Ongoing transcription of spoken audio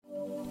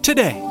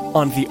Today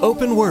on The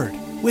Open Word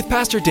with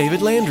Pastor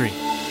David Landry.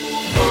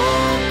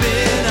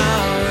 Open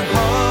our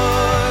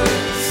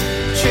hearts,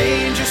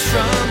 change us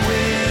from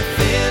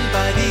within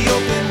by the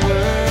open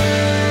word.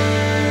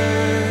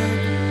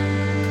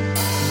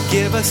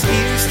 Give us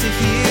ears to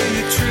hear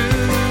your truth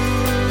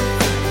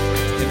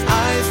and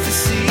eyes to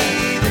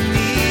see the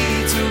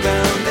needs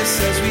around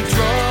us as we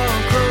draw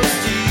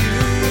close to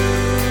you.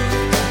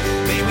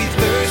 May we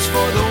thirst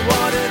for the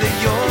water that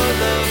your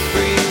love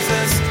brings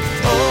us.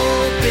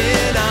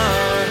 Open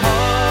our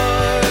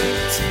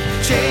hearts,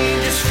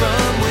 change us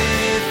from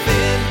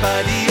within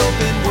by the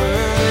open word.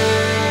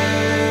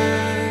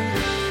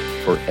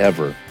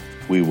 Forever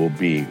we will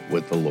be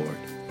with the Lord.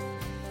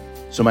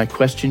 So my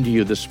question to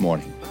you this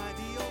morning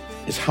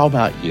is, how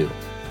about you?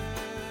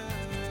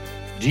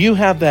 Do you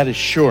have that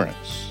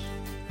assurance?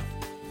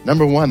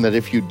 Number one, that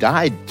if you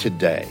died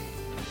today,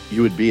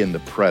 you would be in the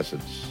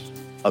presence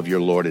of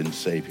your Lord and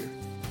Savior.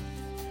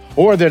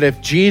 Or that if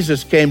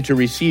Jesus came to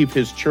receive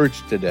his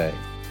church today,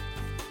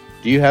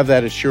 do you have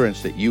that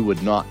assurance that you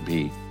would not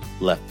be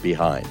left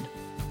behind?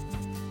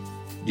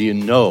 Do you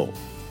know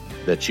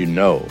that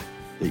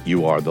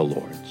you are the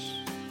Lord's?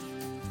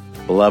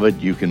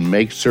 Beloved, you can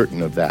make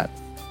certain of that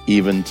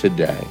even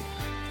today.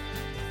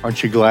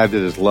 Aren't you glad that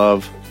his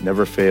love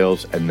never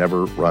fails and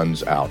never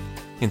runs out?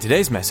 In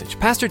today's message,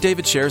 Pastor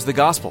David shares the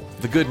gospel,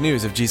 the good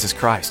news of Jesus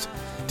Christ.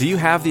 Do you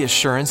have the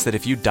assurance that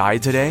if you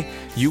died today,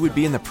 you would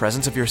be in the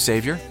presence of your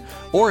Savior?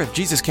 Or if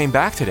Jesus came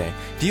back today,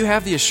 do you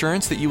have the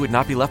assurance that you would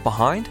not be left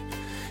behind?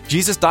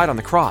 Jesus died on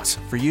the cross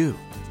for you.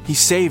 He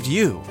saved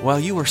you while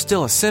you were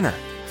still a sinner.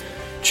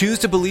 Choose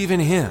to believe in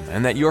him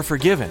and that you're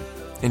forgiven,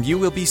 and you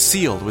will be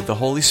sealed with the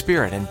Holy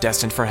Spirit and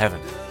destined for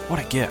heaven. What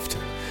a gift.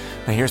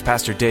 Now here's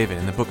Pastor David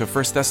in the book of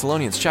 1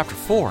 Thessalonians chapter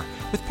 4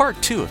 with part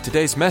 2 of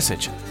today's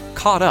message,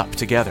 Caught Up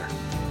Together.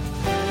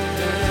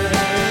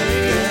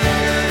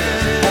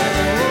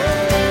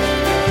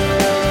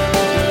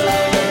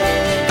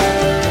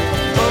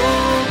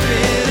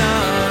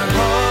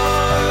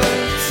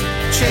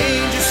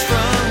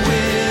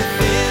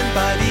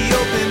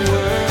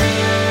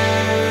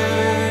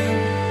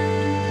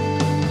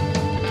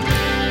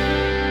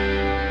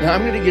 Now,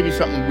 I'm going to give you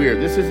something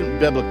weird. This isn't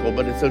biblical,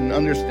 but it's an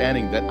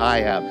understanding that I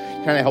have.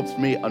 It kind of helps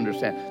me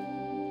understand.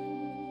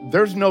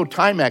 There's no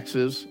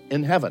Timexes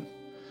in heaven.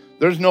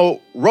 There's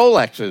no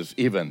Rolexes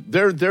even.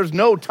 There's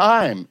no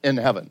time in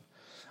heaven.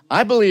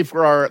 I believe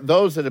for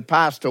those that have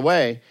passed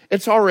away,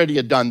 it's already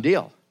a done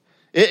deal.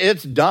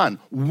 It's done.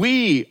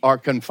 We are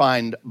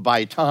confined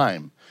by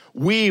time.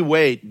 We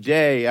wait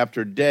day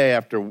after day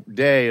after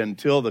day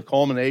until the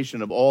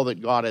culmination of all that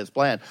God has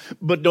planned.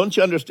 But don't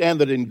you understand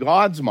that in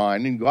God's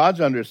mind, in God's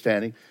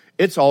understanding,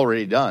 it's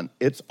already done.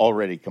 It's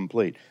already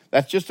complete.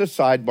 That's just a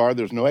sidebar.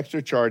 There's no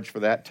extra charge for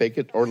that. Take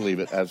it or leave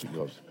it as it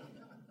goes.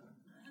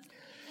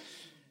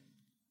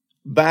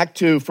 Back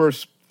to 1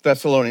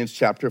 Thessalonians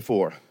chapter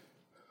 4.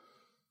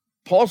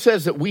 Paul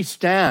says that we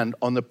stand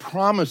on the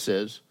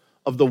promises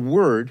of the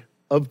Word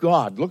of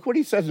God. Look what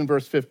he says in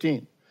verse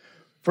 15.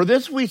 For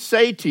this we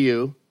say to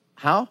you,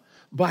 how?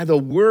 By the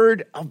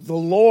word of the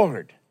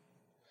Lord,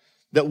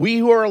 that we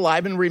who are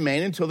alive and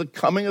remain until the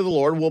coming of the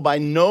Lord will by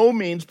no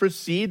means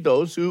precede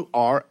those who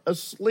are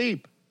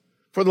asleep.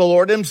 For the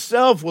Lord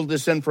himself will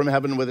descend from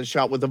heaven with a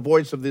shout, with the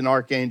voice of an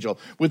archangel,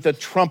 with the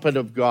trumpet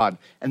of God,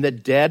 and the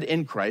dead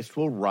in Christ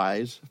will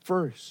rise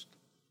first.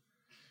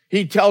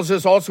 He tells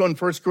us also in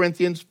 1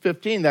 Corinthians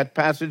 15, that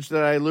passage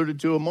that I alluded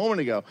to a moment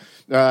ago.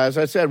 As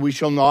I said, we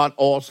shall not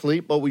all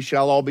sleep, but we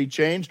shall all be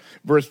changed.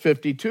 Verse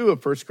 52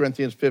 of 1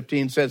 Corinthians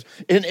 15 says,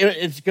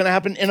 it's going to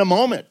happen in a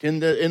moment,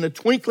 in the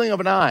twinkling of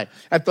an eye,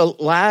 at the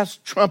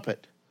last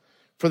trumpet.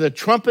 For the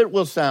trumpet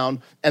will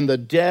sound, and the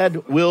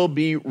dead will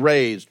be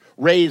raised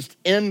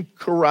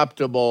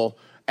incorruptible,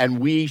 and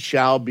we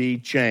shall be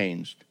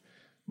changed.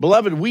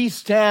 Beloved, we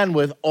stand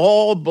with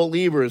all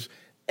believers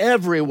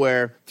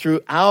everywhere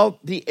throughout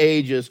the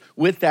ages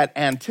with that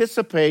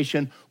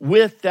anticipation,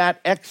 with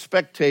that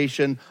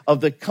expectation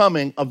of the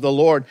coming of the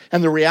Lord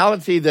and the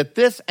reality that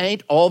this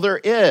ain't all there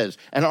is.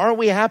 And aren't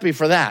we happy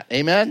for that?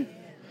 Amen?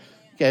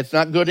 Okay, it's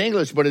not good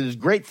English, but it is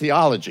great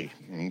theology,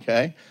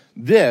 okay?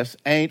 This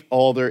ain't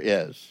all there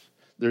is.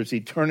 There's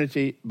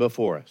eternity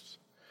before us.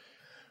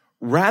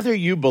 Rather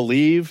you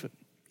believe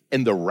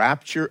in the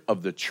rapture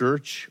of the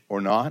church or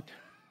not,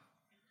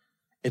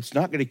 it's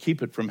not going to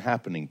keep it from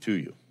happening to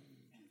you.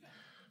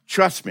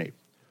 Trust me,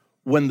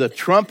 when the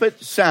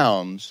trumpet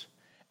sounds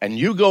and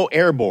you go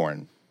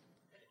airborne,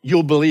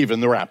 you'll believe in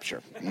the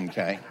rapture,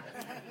 okay?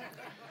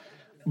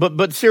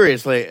 But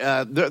seriously,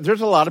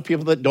 there's a lot of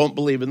people that don't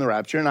believe in the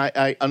rapture, and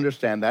I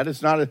understand that.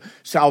 It's not a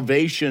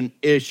salvation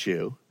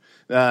issue,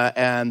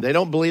 and they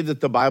don't believe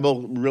that the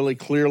Bible really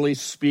clearly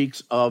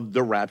speaks of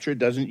the rapture. It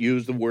doesn't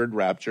use the word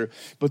rapture,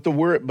 but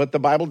the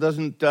Bible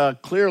doesn't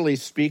clearly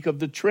speak of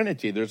the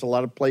Trinity. There's a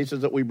lot of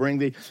places that we bring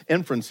the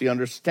inference, the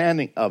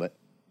understanding of it.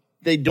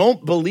 They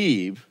don't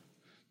believe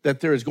that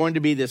there is going to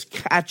be this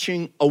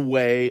catching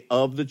away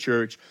of the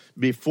church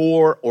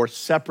before or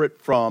separate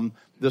from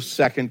the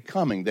second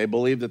coming. They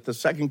believe that the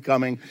second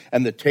coming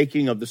and the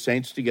taking of the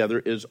saints together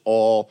is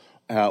all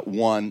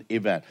one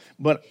event.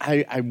 But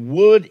I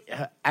would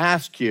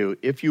ask you,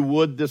 if you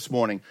would this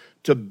morning,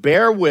 to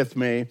bear with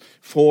me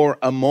for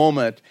a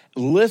moment.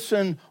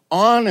 Listen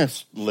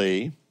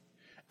honestly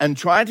and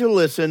try to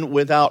listen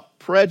without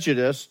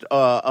prejudice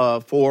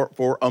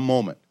for a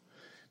moment.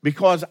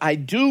 Because I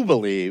do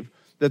believe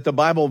that the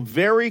Bible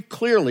very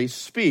clearly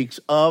speaks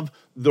of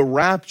the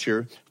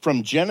rapture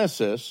from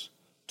Genesis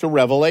to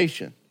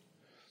Revelation.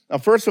 Now,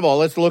 first of all,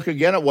 let's look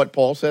again at what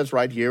Paul says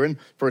right here in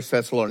 1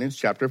 Thessalonians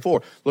chapter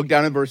 4. Look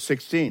down in verse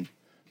 16.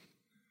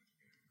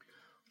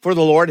 For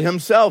the Lord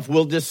himself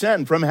will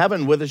descend from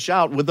heaven with a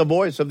shout, with the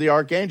voice of the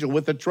archangel,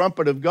 with the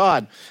trumpet of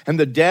God, and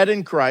the dead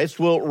in Christ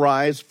will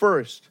rise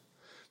first.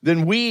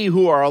 Then we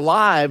who are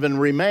alive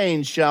and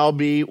remain shall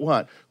be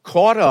what?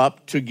 Caught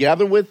up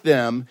together with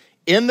them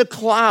in the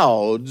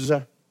clouds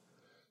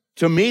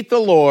to meet the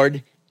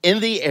Lord in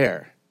the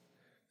air.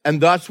 And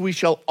thus we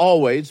shall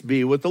always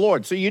be with the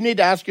Lord. So you need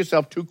to ask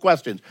yourself two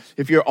questions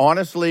if you're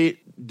honestly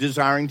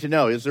desiring to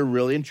know, is there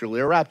really and truly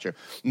a rapture?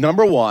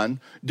 Number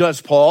one,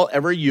 does Paul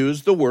ever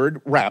use the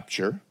word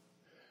rapture?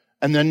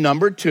 And then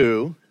number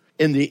two,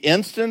 in the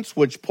instance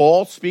which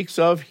Paul speaks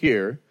of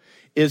here,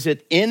 is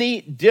it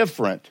any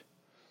different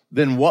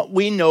than what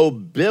we know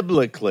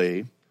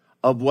biblically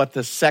of what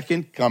the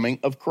second coming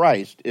of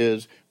Christ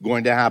is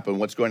going to happen,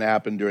 what's going to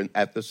happen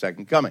at the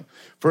second coming?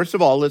 First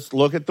of all, let's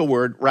look at the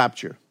word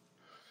rapture.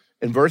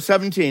 In verse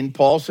 17,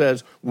 Paul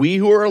says, we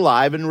who are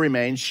alive and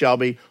remain shall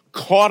be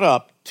caught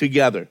up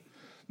together.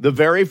 The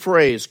very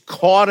phrase,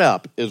 caught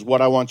up, is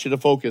what I want you to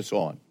focus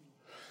on.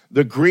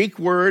 The Greek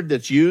word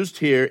that's used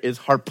here is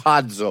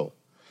harpazo.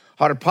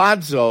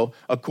 Harpazo,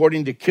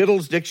 according to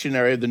Kittle's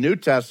Dictionary of the New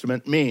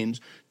Testament,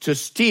 means to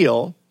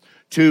steal,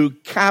 to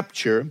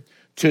capture,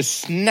 to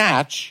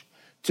snatch,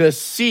 to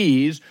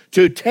seize,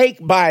 to take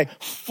by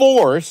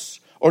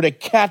force, or to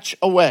catch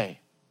away.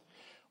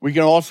 We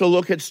can also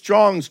look at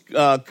Strong's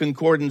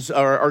concordance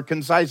or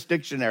concise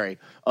dictionary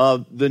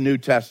of the New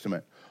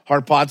Testament.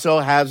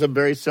 Harpazo has a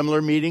very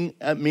similar meaning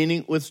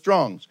with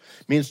Strong's.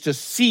 It means to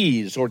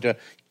seize or to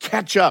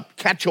catch up,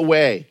 catch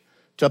away,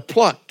 to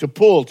pluck, to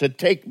pull, to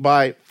take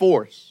by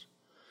force.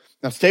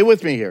 Now stay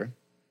with me here.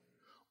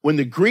 When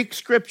the Greek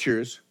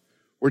scriptures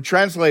were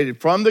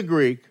translated from the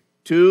Greek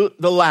to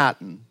the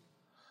Latin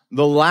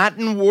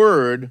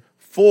word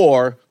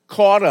for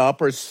caught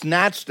up or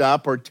snatched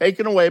up or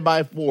taken away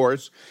by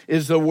force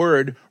is the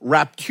word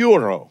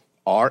rapturo,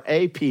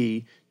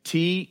 R-A-P-T-U-R-O,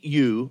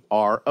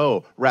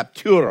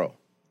 rapturo.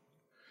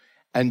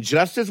 And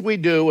just as we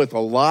do with a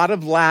lot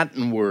of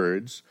Latin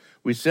words,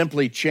 we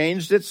simply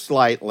changed it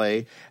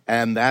slightly,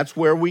 and that's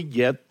where we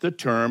get the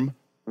term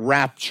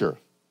rapture,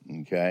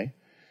 okay?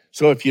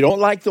 So if you don't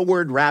like the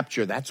word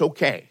rapture, that's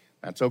okay.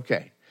 That's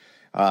okay.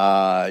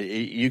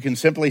 You can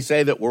simply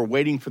say that we're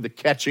waiting for the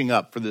catching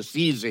up, for the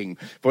seizing,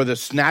 for the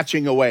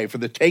snatching away, for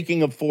the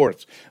taking of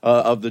force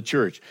of the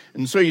church.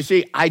 And so you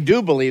see, I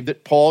do believe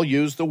that Paul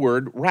used the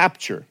word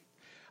rapture,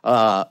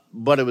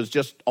 but it was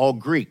just all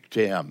Greek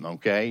to him,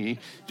 okay? He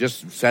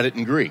just said it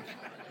in Greek.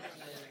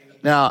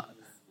 Now,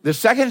 the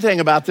second thing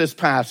about this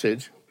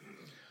passage,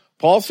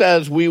 Paul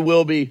says we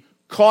will be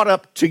caught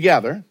up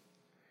together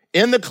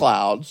in the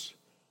clouds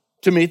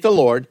to meet the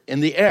Lord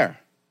in the air.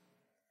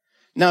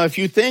 Now, if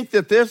you think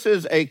that this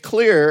is a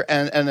clear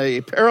and a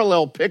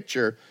parallel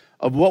picture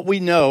of what we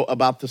know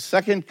about the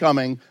second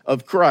coming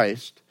of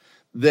Christ,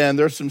 then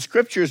there's some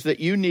scriptures that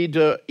you need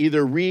to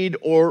either read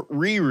or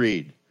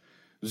reread.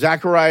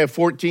 Zechariah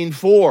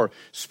 14:4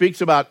 speaks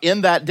about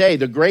in that day,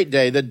 the great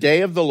day, the day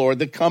of the Lord,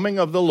 the coming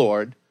of the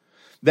Lord,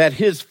 that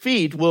his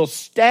feet will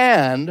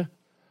stand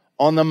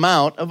on the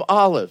Mount of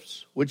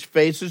Olives, which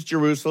faces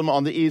Jerusalem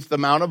on the east. The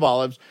Mount of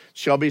Olives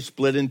shall be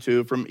split in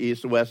two from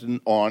east to west, and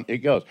on it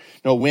goes.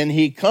 Now, when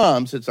he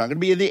comes, it's not going to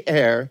be in the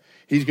air.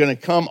 He's going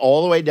to come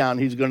all the way down.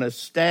 He's going to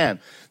stand.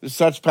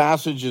 Such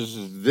passages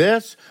as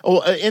this.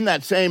 In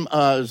that same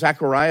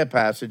Zechariah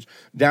passage,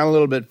 down a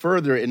little bit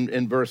further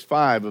in verse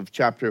 5 of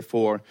chapter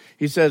 4,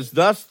 he says,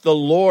 thus the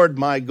Lord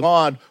my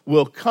God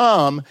will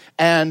come,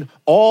 and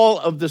all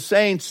of the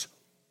saints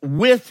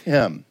with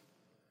him.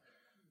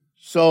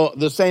 So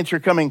the saints are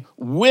coming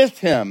with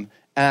him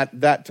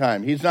at that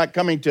time. He's not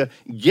coming to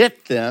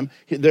get them.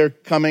 They're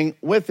coming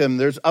with him.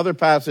 There's other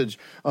passage,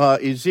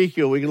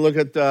 Ezekiel. We can look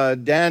at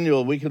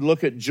Daniel. We could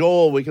look at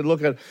Joel. We could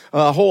look at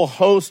a whole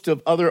host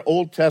of other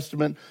Old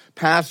Testament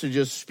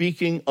passages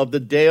speaking of the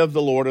day of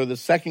the Lord or the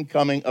second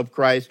coming of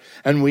Christ.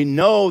 And we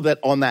know that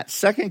on that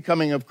second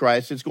coming of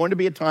Christ, it's going to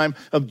be a time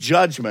of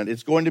judgment.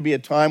 It's going to be a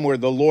time where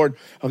the Lord,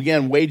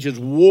 again, wages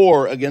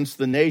war against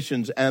the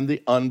nations and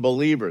the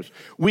unbelievers.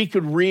 We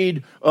could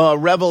read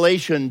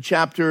Revelation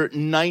chapter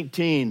 19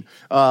 14,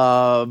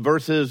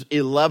 verses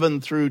 11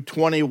 through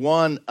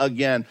 21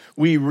 again,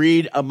 we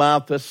read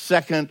about the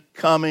second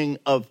coming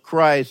of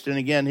Christ. And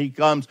again, he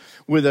comes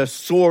with a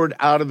sword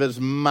out of his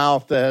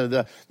mouth,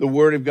 the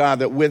word of God,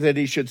 that with it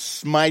he should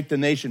smite the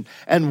nation.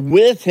 And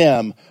with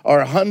him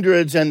are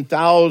hundreds and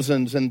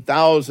thousands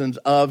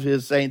of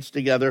his saints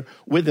together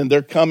with him.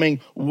 They're coming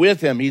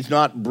with him. He's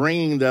not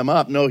bringing them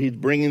up. No, he's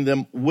bringing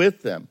them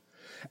with them.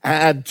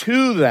 Add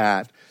to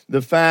that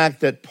the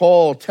fact that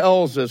Paul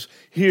tells us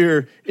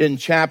here in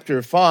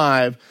chapter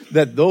 5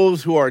 that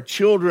those who are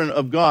children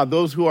of God,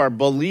 those who are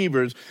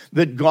believers,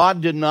 that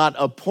God did not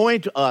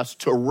appoint us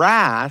to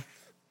wrath,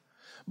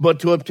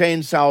 but to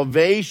obtain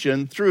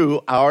salvation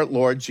through our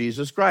Lord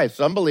Jesus Christ.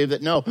 Some believe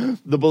that no,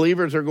 the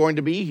believers are going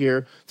to be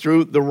here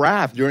through the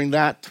wrath during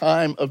that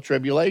time of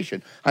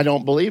tribulation. I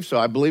don't believe so.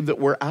 I believe that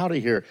we're out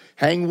of here.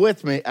 Hang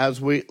with me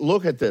as we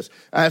look at this.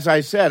 As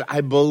I said,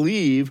 I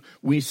believe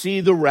we see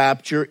the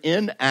rapture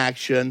in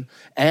action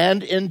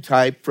and in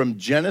type from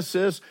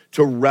Genesis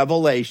to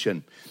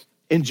Revelation.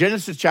 In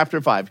Genesis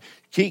chapter 5,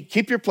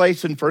 keep your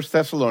place in 1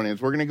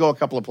 Thessalonians. We're going to go a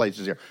couple of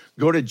places here.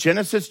 Go to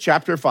Genesis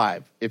chapter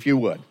 5, if you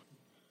would.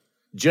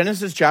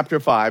 Genesis chapter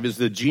 5 is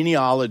the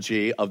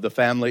genealogy of the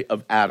family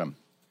of Adam.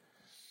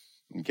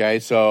 Okay,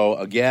 so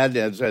again,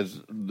 as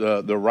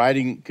the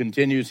writing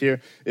continues here,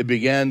 it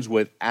begins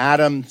with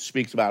Adam,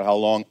 speaks about how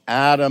long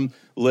Adam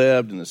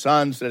lived and the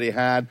sons that he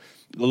had.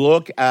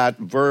 Look at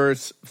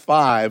verse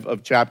 5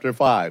 of chapter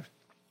 5.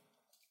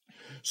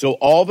 So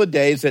all the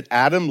days that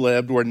Adam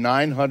lived were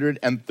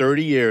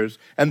 930 years.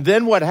 And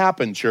then what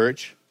happened,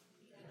 church?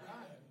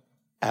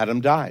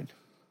 Adam died.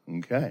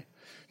 Okay.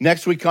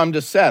 Next, we come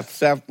to Seth.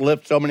 Seth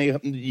lived so many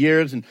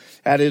years and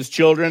had his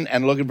children.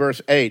 And look at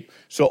verse 8.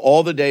 So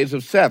all the days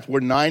of Seth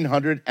were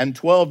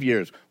 912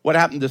 years. What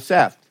happened to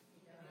Seth?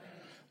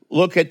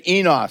 Look at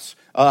Enos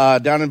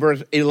down in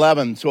verse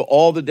 11. So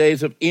all the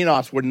days of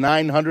Enos were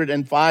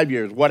 905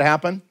 years. What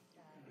happened?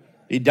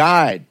 He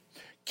died.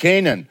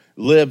 Canaan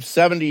lived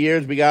 70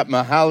 years, begot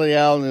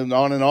Mahalalel,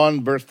 and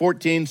on. Verse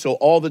 14. So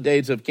all the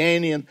days of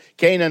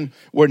Canaan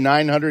were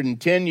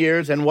 910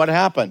 years. And what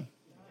happened?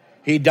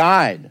 He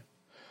died.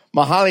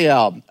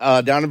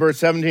 Mahalalel, down in verse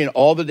 17,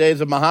 all the days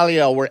of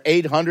Mahalalel were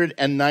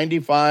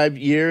 895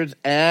 years,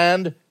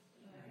 and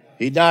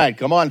he died.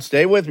 Come on,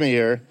 stay with me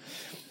here.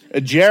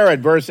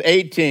 Jared, verse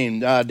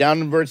 18,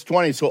 down in verse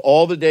 20, so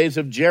all the days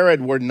of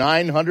Jared were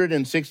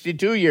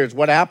 962 years.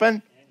 What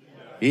happened?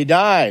 He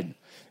died.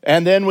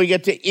 And then we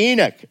get to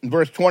Enoch, in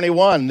verse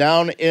 21,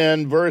 down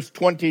in verse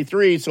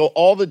 23, so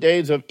all the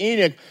days of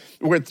Enoch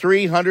were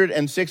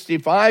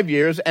 365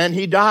 years, and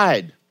he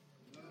died.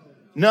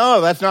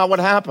 No, that's not what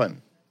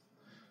happened.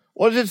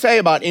 What does it say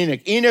about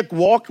Enoch? Enoch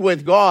walked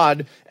with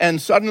God, and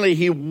suddenly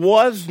he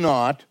was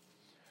not.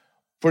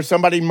 For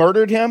somebody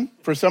murdered him?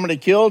 For somebody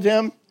killed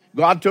him?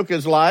 God took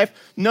his life?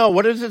 No,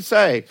 what does it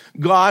say?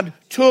 God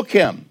took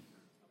him.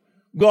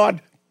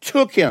 God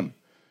took him.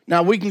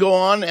 Now, we can go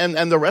on,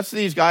 and the rest of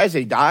these guys,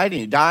 they died,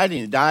 and he died, and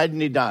he died,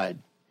 and he died.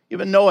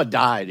 Even Noah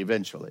died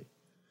eventually.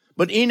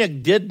 But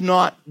Enoch did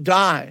not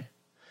die.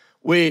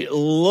 We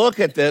look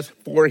at this,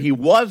 for he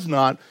was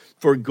not,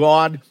 for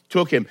God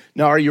took him.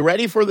 Now, are you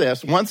ready for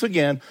this? Once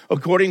again,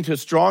 according to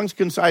Strong's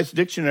Concise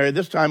Dictionary,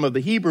 this time of the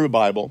Hebrew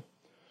Bible,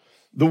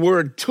 the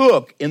word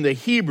took in the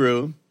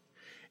Hebrew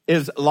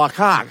is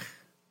lakach.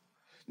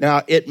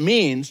 Now, it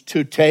means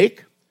to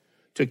take,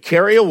 to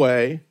carry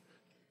away,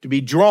 to be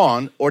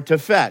drawn, or to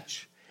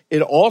fetch.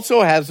 It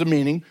also has the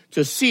meaning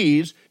to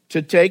seize,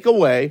 to take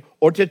away,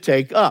 or to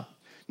take up.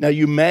 Now,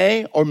 you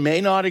may or may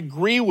not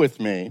agree with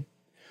me,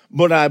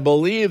 but I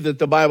believe that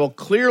the Bible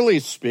clearly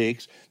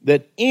speaks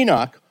that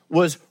Enoch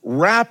was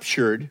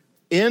raptured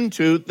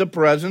into the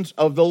presence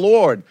of the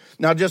Lord.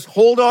 Now, just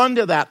hold on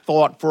to that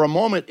thought for a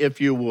moment, if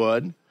you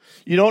would.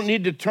 You don't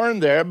need to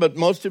turn there, but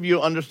most of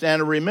you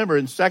understand and remember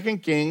in 2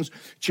 Kings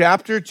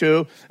chapter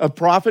 2, a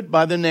prophet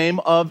by the name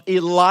of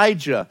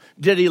Elijah.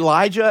 Did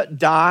Elijah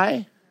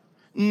die?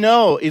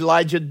 No,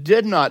 Elijah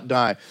did not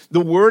die. The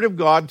Word of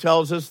God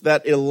tells us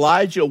that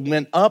Elijah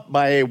went up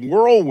by a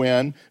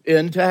whirlwind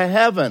into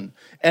heaven.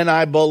 And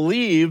I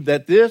believe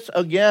that this,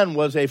 again,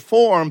 was a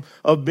form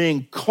of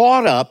being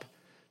caught up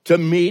to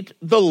meet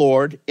the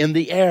Lord in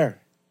the air.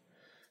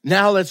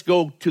 Now let's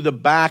go to the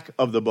back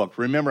of the book.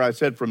 Remember, I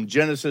said from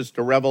Genesis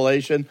to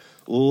Revelation.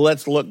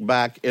 Let's look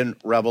back in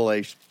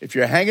Revelation. If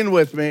you're hanging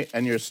with me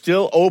and you're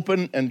still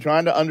open and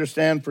trying to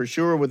understand for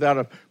sure without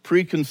a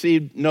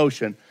preconceived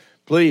notion,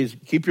 please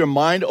keep your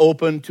mind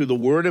open to the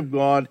Word of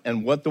God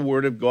and what the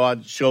Word of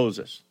God shows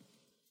us.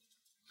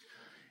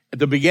 At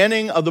the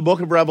beginning of the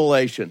book of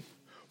Revelation,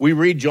 we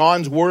read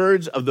John's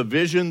words of the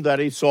vision that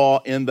he saw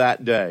in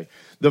that day.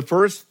 The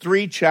first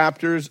 3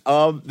 chapters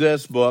of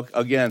this book,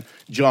 again,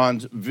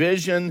 John's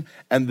vision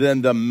and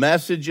then the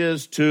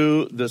messages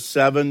to the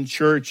 7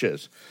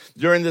 churches.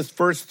 During this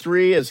first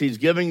 3, as he's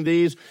giving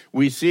these,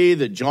 we see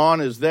that John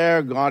is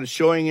there. God is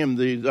showing him,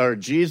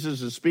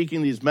 Jesus is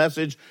speaking these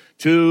messages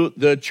to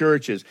the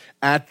churches.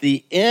 At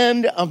the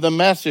end of the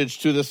message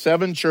to the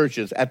 7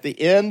 churches, at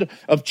the end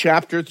of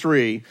chapter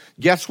 3,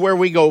 guess where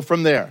we go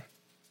from there?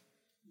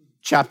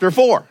 chapter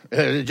 4.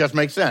 It just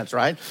makes sense,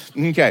 right?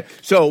 Okay,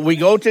 so we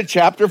go to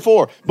chapter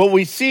 4, but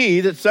we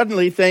see that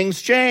suddenly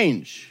things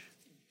change.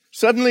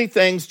 Suddenly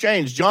things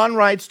change. John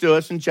writes to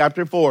us in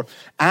chapter 4,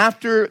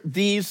 after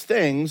these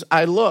things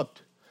I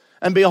looked,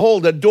 and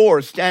behold, a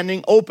door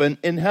standing open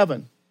in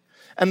heaven.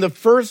 And the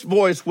first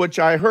voice which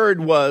I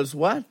heard was,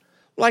 what?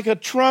 Like a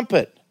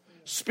trumpet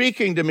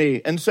speaking to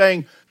me and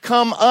saying,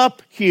 come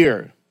up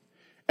here,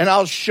 and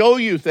I'll show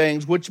you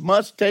things which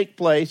must take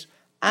place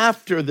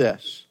after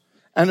this.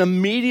 And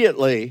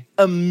immediately,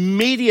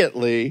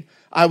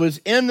 I was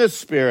in the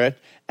Spirit,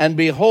 and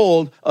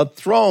behold, a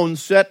throne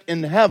set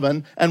in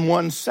heaven, and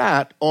one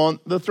sat on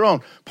the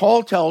throne.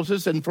 Paul tells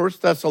us in 1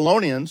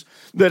 Thessalonians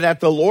that at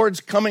the Lord's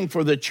coming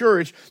for the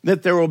church,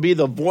 that there will be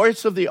the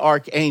voice of the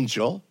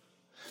archangel,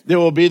 there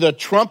will be the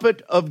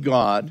trumpet of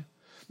God,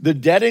 the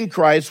dead in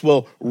Christ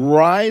will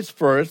rise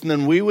first, and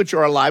then we which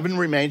are alive and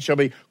remain shall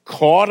be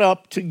caught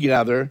up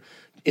together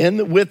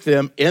with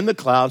them in the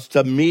clouds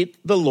to meet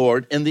the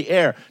Lord in the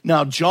air.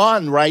 Now,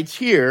 John writes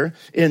here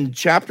in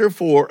chapter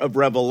 4 of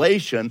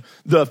Revelation,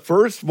 the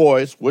first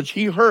voice which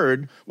he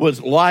heard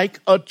was like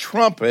a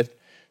trumpet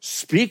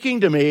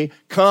speaking to me,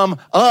 come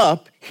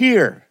up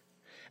here.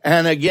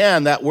 And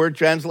again, that word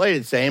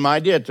translated, same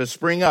idea, to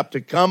spring up,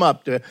 to come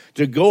up,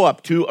 to go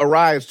up, to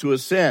arise, to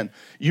ascend.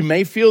 You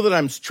may feel that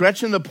I'm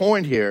stretching the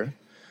point here,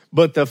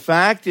 but the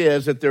fact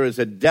is that there is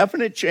a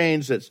definite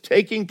change that's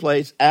taking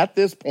place at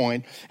this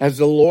point as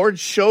the Lord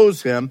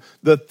shows him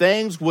the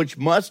things which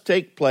must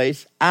take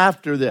place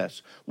after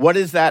this. What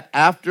is that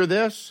after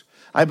this?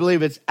 I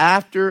believe it's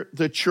after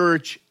the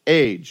church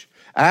age.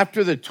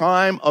 After the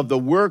time of the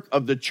work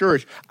of the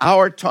church,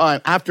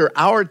 after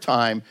our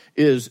time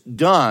is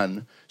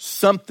done,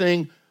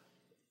 something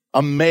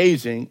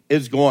amazing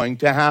is going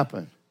to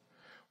happen.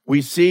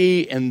 We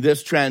see in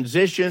this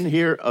transition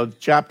here of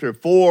chapter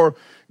 4,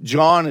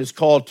 John is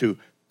called to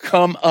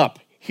come up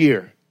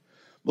here.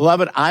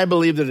 Beloved, I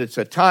believe that it's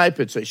a type,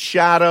 it's a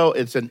shadow,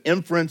 it's an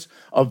inference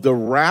of the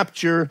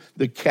rapture,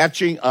 the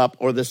catching up,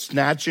 or the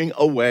snatching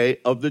away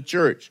of the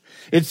church.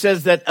 It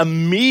says that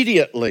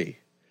immediately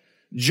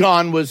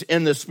John was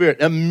in the Spirit.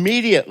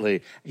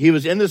 Immediately, he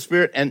was in the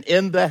Spirit and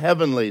in the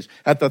heavenlies,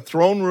 at the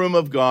throne room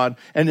of God,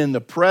 and in the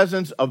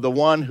presence of the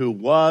one who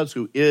was,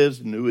 who is,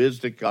 and who is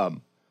to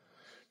come.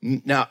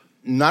 Now,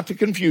 not to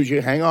confuse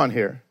you, hang on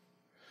here,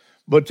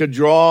 but to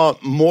draw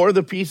more of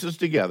the pieces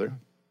together.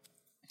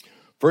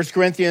 1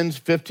 Corinthians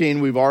 15,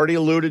 we've already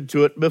alluded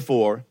to it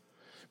before,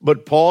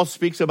 but Paul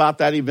speaks about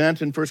that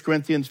event in 1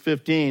 Corinthians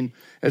 15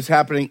 as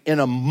happening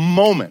in a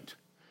moment,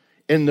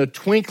 in the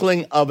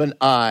twinkling of an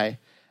eye,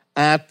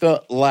 at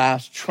the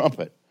last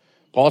trumpet.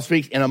 Paul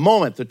speaks in a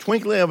moment, the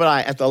twinkling of an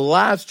eye, at the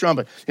last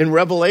trumpet. In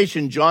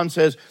Revelation, John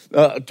says,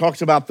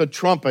 talks about the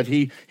trumpet.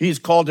 He's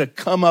called to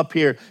come up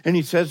here, and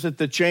he says that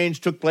the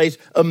change took place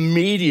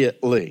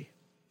immediately.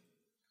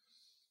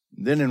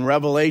 Then in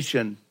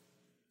Revelation,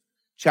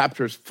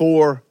 chapters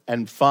 4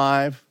 and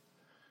 5,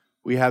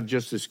 we have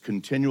just this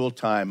continual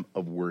time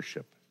of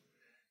worship,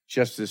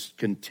 just this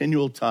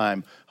continual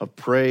time of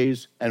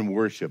praise and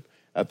worship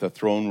at the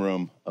throne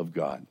room of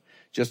God.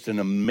 Just an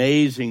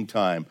amazing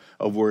time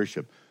of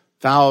worship.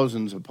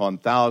 Thousands upon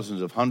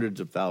thousands of hundreds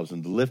of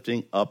thousands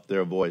lifting up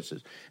their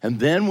voices. And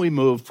then we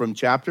move from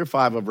chapter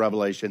 5 of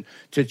Revelation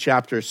to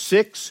chapter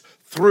 6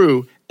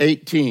 through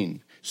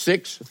 18.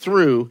 6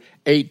 through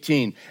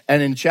 18.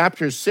 And in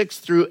chapters 6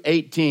 through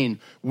 18,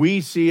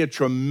 we see a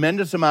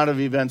tremendous amount of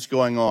events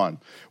going on.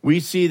 We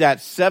see that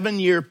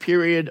 7-year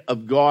period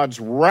of God's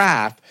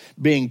wrath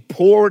being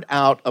poured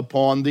out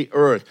upon the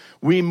earth.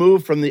 We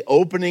move from the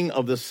opening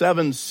of the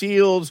 7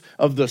 seals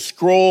of the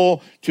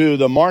scroll to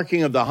the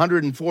marking of the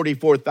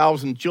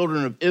 144,000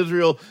 children of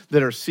Israel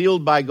that are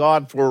sealed by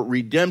God for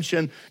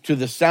redemption, to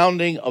the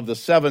sounding of the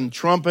 7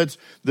 trumpets,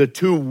 the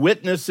 2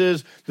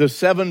 witnesses, the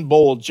 7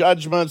 bowl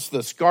judgments,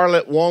 the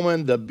scarlet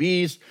woman, the beast,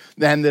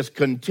 and this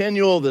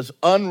continual, this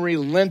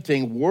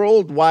unrelenting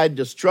worldwide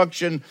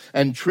destruction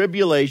and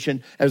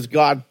tribulation as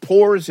God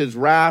pours his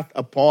wrath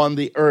upon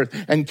the earth.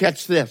 And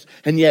catch this,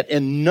 and yet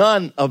in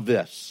none of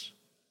this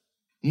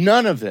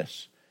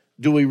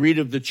do we read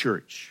of the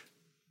church.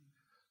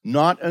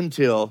 Not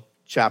until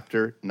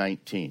chapter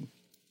 19.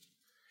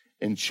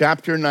 In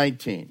chapter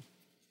 19,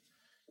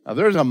 now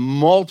there's a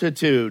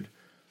multitude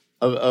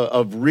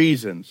of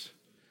reasons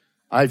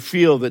I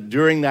feel that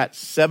during that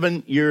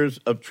 7 years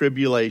of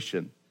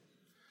tribulation,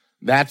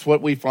 that's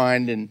what we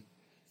find in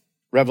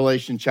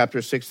Revelation chapter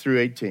 6 through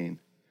 18.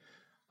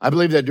 I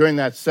believe that during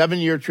that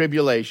 7-year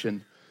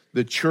tribulation,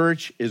 the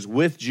church is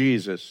with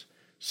Jesus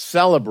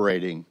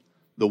celebrating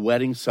the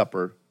wedding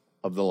supper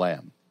of the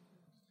Lamb.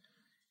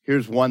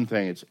 Here's one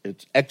thing,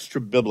 it's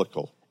extra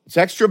biblical. It's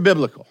extra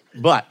biblical,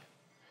 but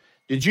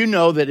did you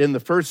know that in the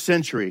first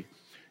century,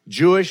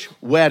 Jewish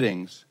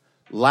weddings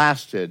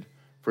lasted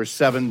for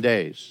 7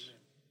 days?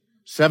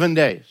 7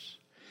 days.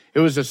 It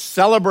was a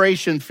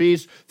celebration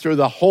feast through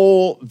the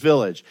whole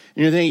village.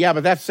 And you're thinking, yeah,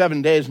 but that's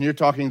 7 days and you're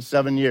talking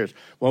 7 years.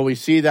 Well, we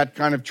see that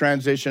kind of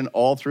transition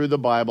all through the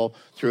Bible,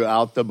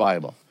 throughout the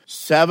Bible.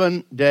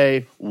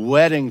 7-day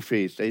wedding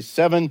feast, a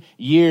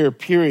 7-year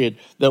period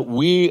that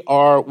we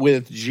are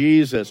with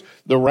Jesus.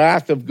 The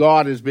wrath of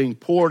God is being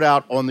poured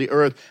out on the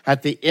earth.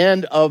 At the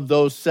end of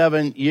those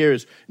 7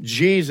 years,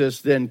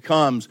 Jesus then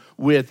comes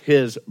with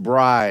his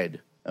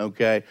bride,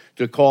 okay,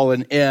 to call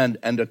an end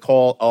and to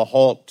call a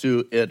halt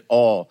to it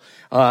all.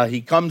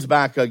 He comes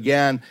back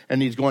again,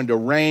 and he's going to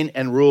reign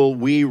and rule.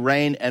 We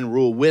reign and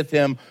rule with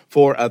him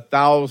for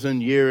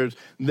 1,000 years.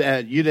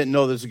 You didn't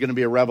know this is going to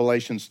be a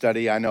Revelation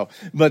study, I know.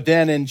 But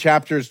then in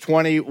chapters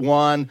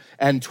 21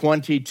 and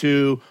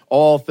 22,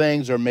 all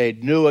things are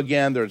made new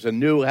again. There's a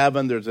new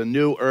heaven, there's a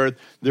new earth,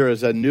 there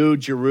is a new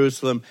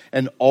Jerusalem,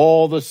 and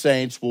all the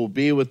saints will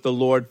be with the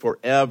Lord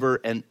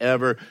forever and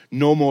ever.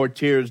 No more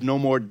tears, no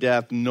more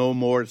death, no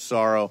more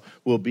sorrow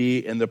will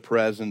be in the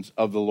presence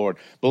of the Lord.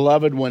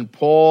 Beloved, when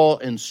Paul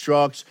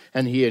instructs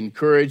and he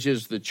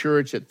encourages the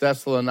church at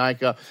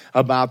Thessalonica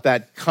about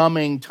that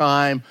coming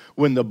time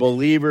when the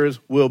believers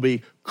will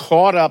be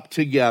caught up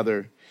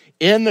together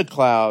in the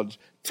clouds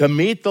to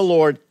meet the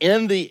Lord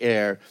in the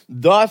air,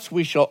 thus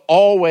we shall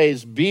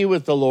always be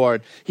with the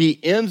Lord. He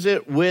ends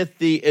it with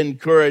the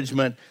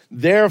encouragement,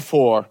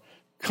 therefore,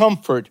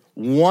 comfort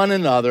one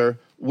another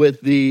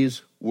with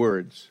these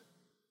words.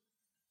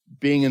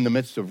 Being in the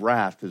midst of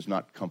wrath is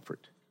not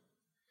comfort.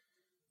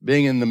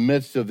 Being in the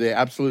midst of the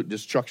absolute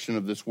destruction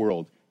of this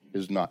world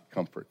is not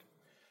comfort.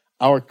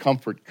 Our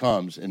comfort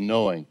comes in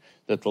knowing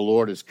that the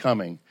Lord is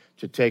coming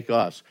to take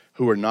us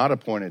who are not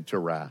appointed to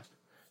wrath,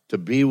 to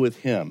be with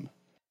him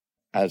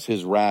as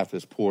his wrath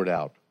is poured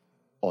out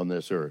on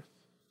this earth.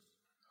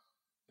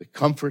 The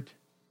comfort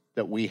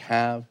that we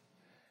have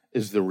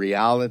is the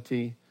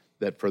reality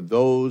that for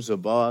those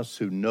of us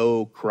who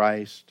know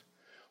Christ,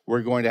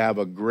 we're going to have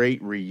a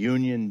great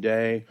reunion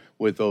day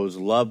with those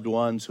loved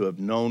ones who have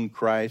known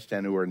Christ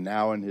and who are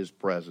now in his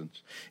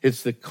presence.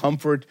 It's the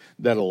comfort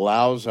that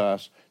allows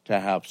us to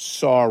have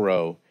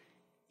sorrow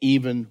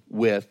even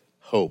with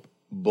hope,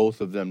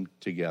 both of them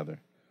together.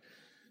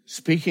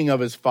 Speaking of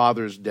his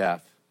father's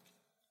death,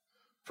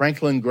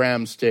 Franklin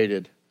Graham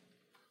stated,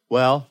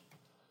 well,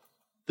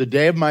 the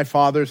day of my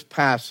father's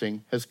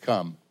passing has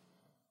come.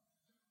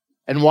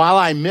 And while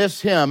I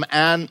miss him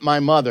and my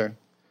mother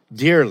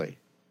dearly,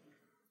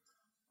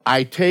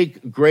 I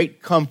take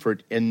great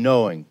comfort in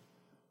knowing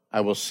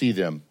I will see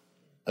them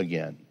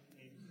again.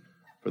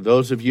 For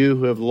those of you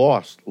who have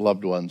lost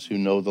loved ones who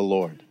know the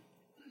Lord,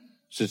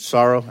 is it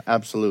sorrow?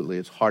 Absolutely.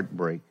 It's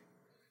heartbreak.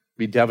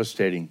 Be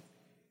devastating.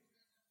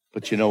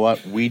 But you know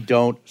what? We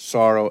don't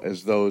sorrow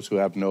as those who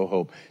have no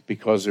hope,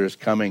 because there's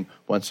coming,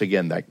 once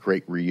again, that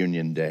great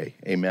reunion day.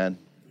 Amen?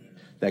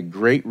 That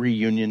great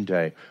reunion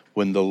day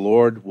when the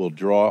Lord will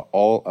draw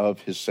all of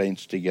his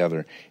saints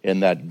together in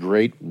that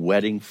great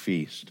wedding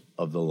feast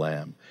of the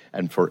Lamb,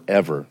 and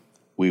forever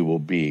we will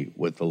be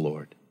with the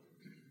Lord.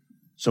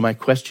 So my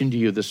question to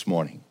you this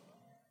morning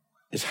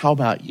is, how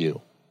about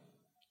you?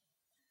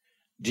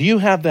 Do you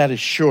have that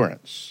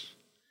assurance,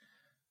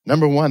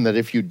 number one, that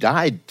if you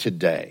died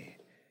today,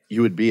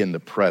 you would be in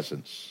the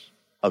presence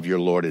of your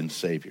Lord and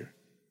Savior?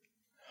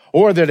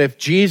 Or that if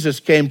Jesus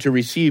came to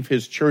receive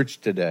his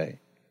church today,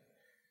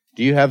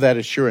 do you have that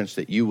assurance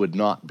that you would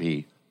not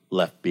be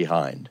left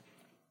behind?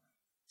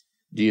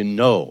 Do you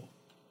know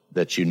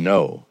that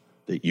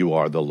you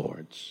are the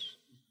Lord's?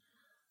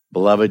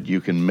 Beloved, you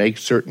can make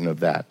certain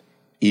of that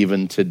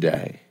even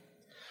today.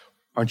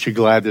 Aren't you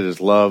glad that his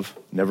love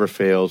never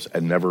fails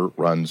and never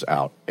runs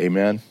out?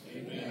 Amen?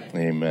 Amen.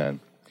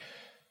 Amen.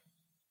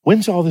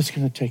 When's all this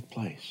going to take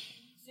place?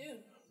 Soon.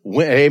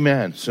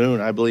 Amen. Soon,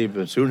 I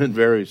believe. Soon and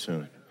very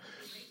soon.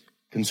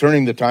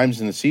 Concerning the times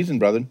and the season,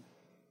 brethren,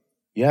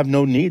 you have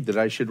no need that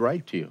I should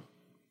write to you.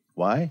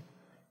 Why?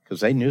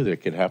 Because they knew that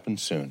it could happen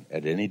soon,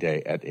 at any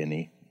day, at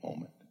any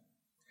moment.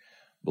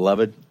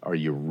 Beloved, are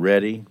you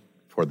ready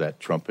for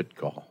that trumpet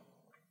call?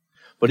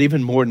 But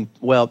even more than,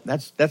 well,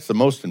 that's the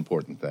most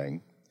important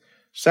thing.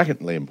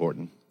 Secondly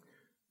important,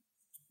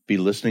 be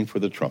listening for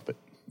the trumpet.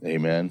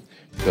 Amen?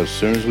 Because as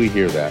soon as we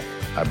hear that,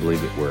 I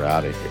believe that we're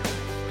out of here.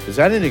 Is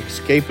that an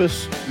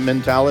escapist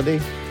mentality?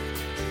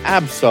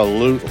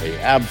 Absolutely,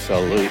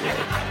 absolutely.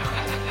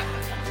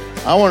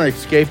 I want to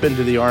escape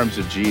into the arms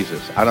of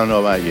Jesus. I don't know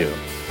about you.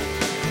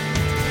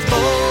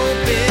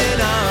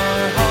 Open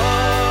our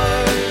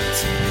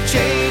hearts,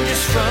 change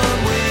us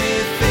from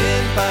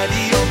within by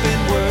the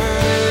open word.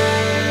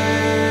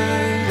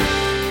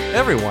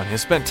 Everyone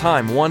has spent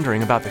time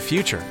wondering about the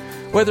future.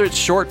 Whether it's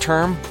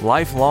short-term,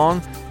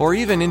 lifelong, or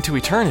even into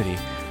eternity,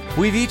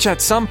 we've each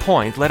at some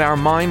point let our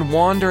mind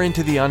wander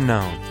into the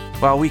unknown.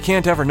 While we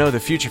can't ever know the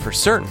future for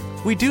certain,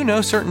 we do know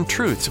certain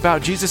truths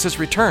about Jesus'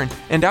 return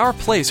and our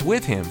place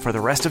with him for the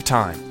rest of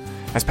time.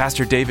 As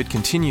Pastor David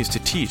continues to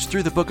teach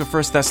through the book of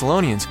 1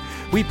 Thessalonians,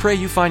 we pray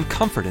you find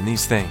comfort in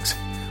these things.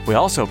 We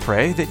also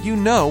pray that you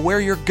know where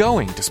you're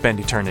going to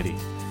spend eternity.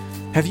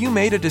 Have you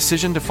made a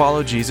decision to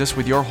follow Jesus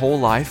with your whole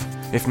life?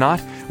 If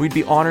not, we'd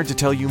be honored to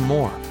tell you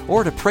more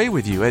or to pray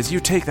with you as you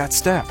take that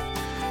step.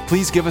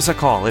 Please give us a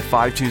call at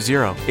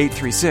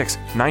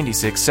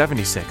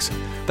 520-836-9676.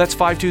 That's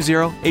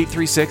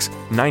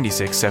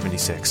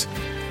 520-836-9676.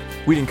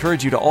 We'd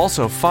encourage you to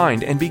also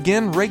find and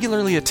begin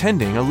regularly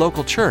attending a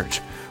local church,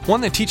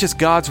 one that teaches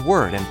God's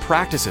Word and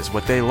practices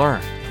what they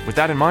learn. With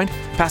that in mind,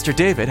 Pastor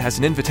David has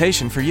an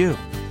invitation for you.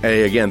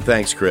 Hey, again,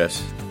 thanks,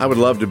 Chris. I would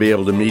love to be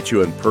able to meet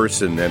you in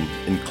person and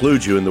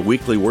include you in the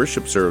weekly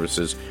worship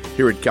services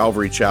here at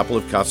Calvary Chapel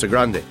of Casa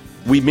Grande.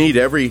 We meet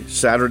every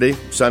Saturday,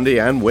 Sunday,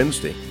 and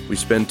Wednesday. We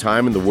spend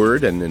time in the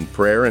Word and in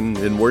prayer and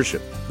in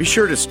worship. Be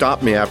sure to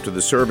stop me after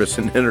the service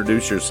and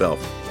introduce yourself.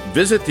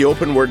 Visit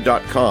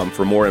theopenword.com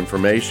for more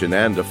information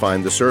and to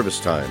find the service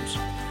times.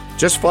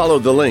 Just follow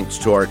the links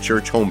to our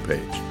church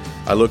homepage.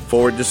 I look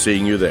forward to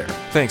seeing you there.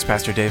 Thanks,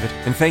 Pastor David,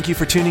 and thank you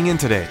for tuning in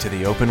today to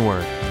The Open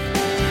Word.